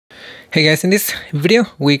Hey guys, in this video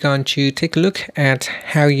we're going to take a look at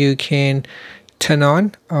how you can turn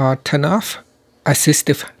on or turn off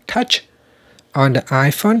Assistive Touch on the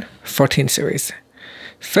iPhone 14 series.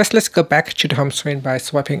 First, let's go back to the home screen by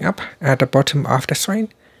swiping up at the bottom of the screen.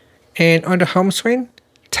 And on the home screen,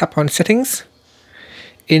 tap on Settings.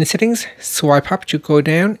 In Settings, swipe up to go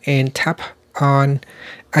down and tap on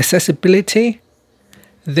Accessibility.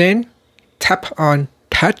 Then tap on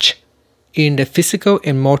Touch in the physical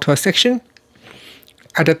and motor section.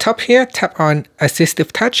 At the top here, tap on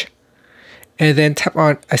Assistive Touch and then tap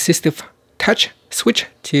on Assistive Touch switch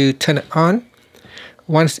to turn it on.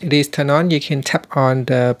 Once it is turned on, you can tap on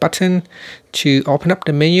the button to open up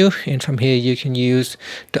the menu, and from here you can use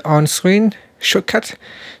the on-screen shortcut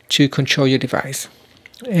to control your device.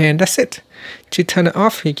 And that's it. To turn it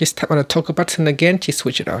off, you just tap on the toggle button again to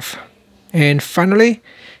switch it off. And finally,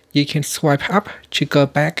 you can swipe up to go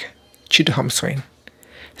back to the home screen.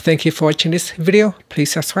 Thank you for watching this video.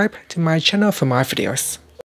 Please subscribe to my channel for more videos.